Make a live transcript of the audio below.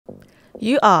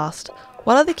You asked,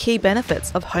 what are the key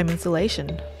benefits of home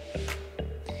insulation?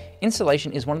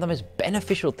 Insulation is one of the most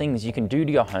beneficial things you can do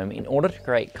to your home in order to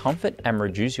create comfort and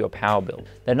reduce your power bill.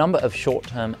 The number of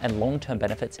short-term and long-term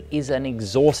benefits is an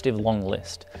exhaustive long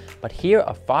list, but here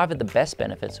are 5 of the best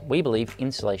benefits we believe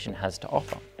insulation has to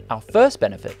offer. Our first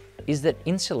benefit is that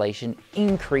insulation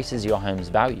increases your home's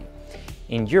value.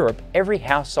 In Europe, every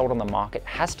house sold on the market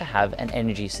has to have an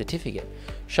energy certificate,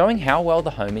 showing how well the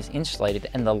home is insulated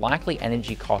and the likely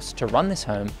energy costs to run this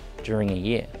home during a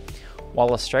year.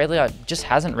 While Australia just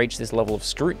hasn't reached this level of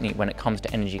scrutiny when it comes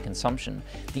to energy consumption,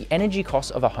 the energy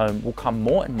costs of a home will come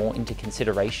more and more into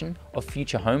consideration of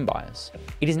future home buyers.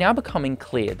 It is now becoming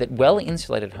clear that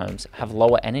well-insulated homes have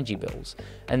lower energy bills,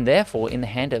 and therefore in the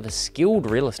hand of a skilled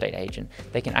real estate agent,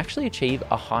 they can actually achieve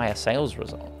a higher sales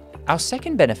result. Our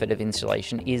second benefit of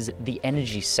insulation is the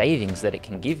energy savings that it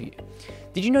can give you.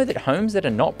 Did you know that homes that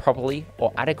are not properly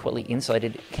or adequately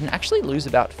insulated can actually lose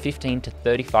about 15 to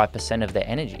 35% of their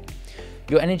energy?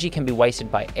 Your energy can be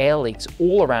wasted by air leaks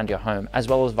all around your home, as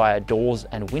well as via doors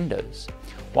and windows.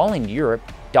 While in Europe,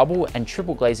 double and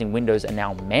triple glazing windows are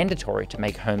now mandatory to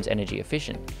make homes energy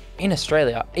efficient. In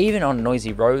Australia, even on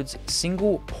noisy roads,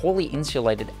 single, poorly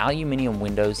insulated aluminium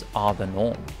windows are the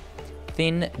norm.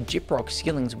 Thin, gyprock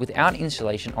ceilings without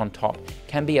insulation on top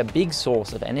can be a big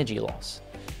source of energy loss.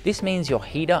 This means your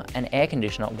heater and air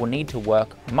conditioner will need to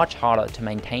work much harder to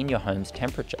maintain your home's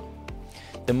temperature.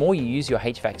 The more you use your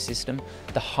HVAC system,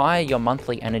 the higher your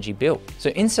monthly energy bill. So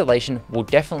insulation will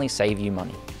definitely save you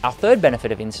money. Our third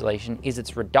benefit of insulation is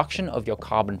its reduction of your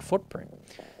carbon footprint.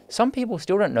 Some people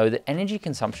still don't know that energy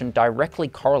consumption directly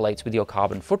correlates with your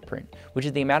carbon footprint, which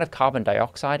is the amount of carbon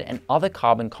dioxide and other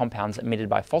carbon compounds emitted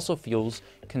by fossil fuels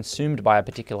consumed by a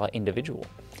particular individual.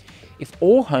 If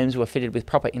all homes were fitted with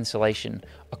proper insulation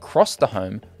across the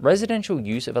home, residential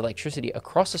use of electricity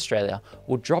across Australia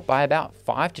will drop by about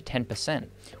 5 to 10%,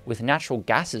 with natural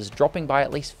gases dropping by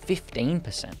at least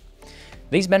 15%.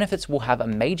 These benefits will have a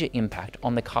major impact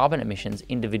on the carbon emissions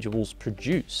individuals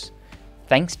produce,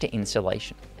 thanks to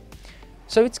insulation.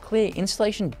 So it's clear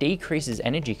insulation decreases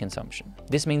energy consumption.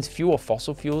 This means fewer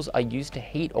fossil fuels are used to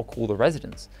heat or cool the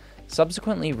residence,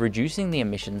 subsequently reducing the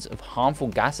emissions of harmful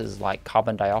gases like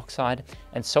carbon dioxide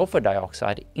and sulfur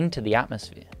dioxide into the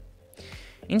atmosphere.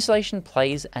 Insulation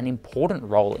plays an important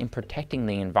role in protecting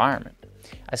the environment,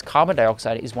 as carbon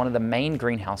dioxide is one of the main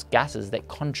greenhouse gases that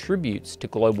contributes to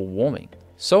global warming.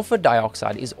 Sulfur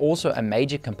dioxide is also a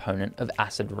major component of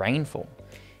acid rainfall.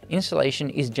 Insulation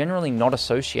is generally not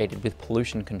associated with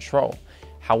pollution control.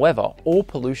 However, all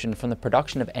pollution from the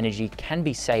production of energy can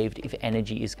be saved if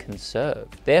energy is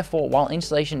conserved. Therefore, while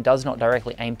insulation does not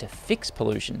directly aim to fix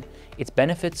pollution, its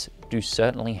benefits do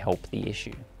certainly help the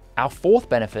issue. Our fourth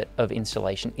benefit of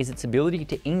insulation is its ability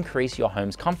to increase your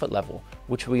home's comfort level,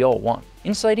 which we all want.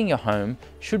 Insulating your home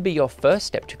should be your first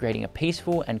step to creating a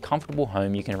peaceful and comfortable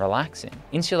home you can relax in.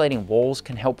 Insulating walls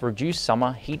can help reduce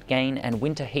summer heat gain and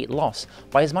winter heat loss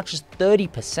by as much as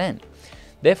 30%.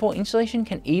 Therefore, insulation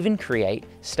can even create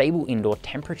stable indoor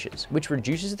temperatures, which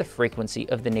reduces the frequency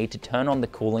of the need to turn on the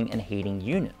cooling and heating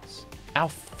units. Our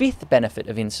fifth benefit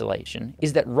of insulation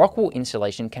is that rock wool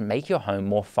insulation can make your home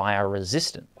more fire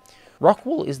resistant. Rock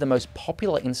wool is the most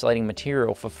popular insulating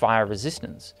material for fire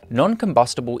resistance.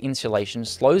 Non-combustible insulation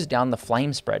slows down the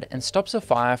flame spread and stops a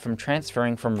fire from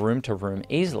transferring from room to room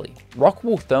easily. Rock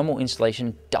wool thermal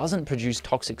insulation doesn't produce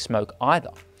toxic smoke either.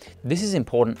 This is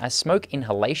important as smoke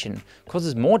inhalation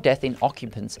causes more death in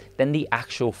occupants than the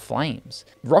actual flames.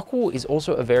 Rock wool is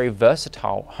also a very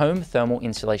versatile home thermal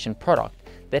insulation product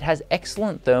that has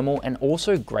excellent thermal and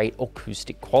also great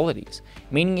acoustic qualities,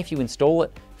 meaning if you install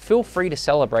it, feel free to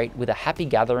celebrate with a happy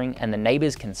gathering and the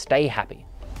neighbours can stay happy.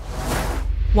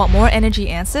 Want more energy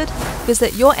answered?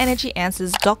 Visit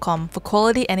yourenergyanswers.com for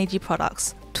quality energy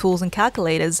products, tools and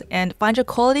calculators, and find your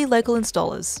quality local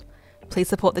installers. Please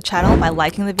support the channel by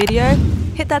liking the video,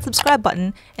 hit that subscribe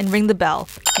button and ring the bell,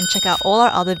 and check out all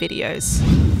our other videos.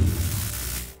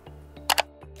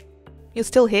 You're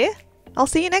still here? I'll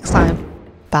see you next time.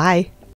 Bye.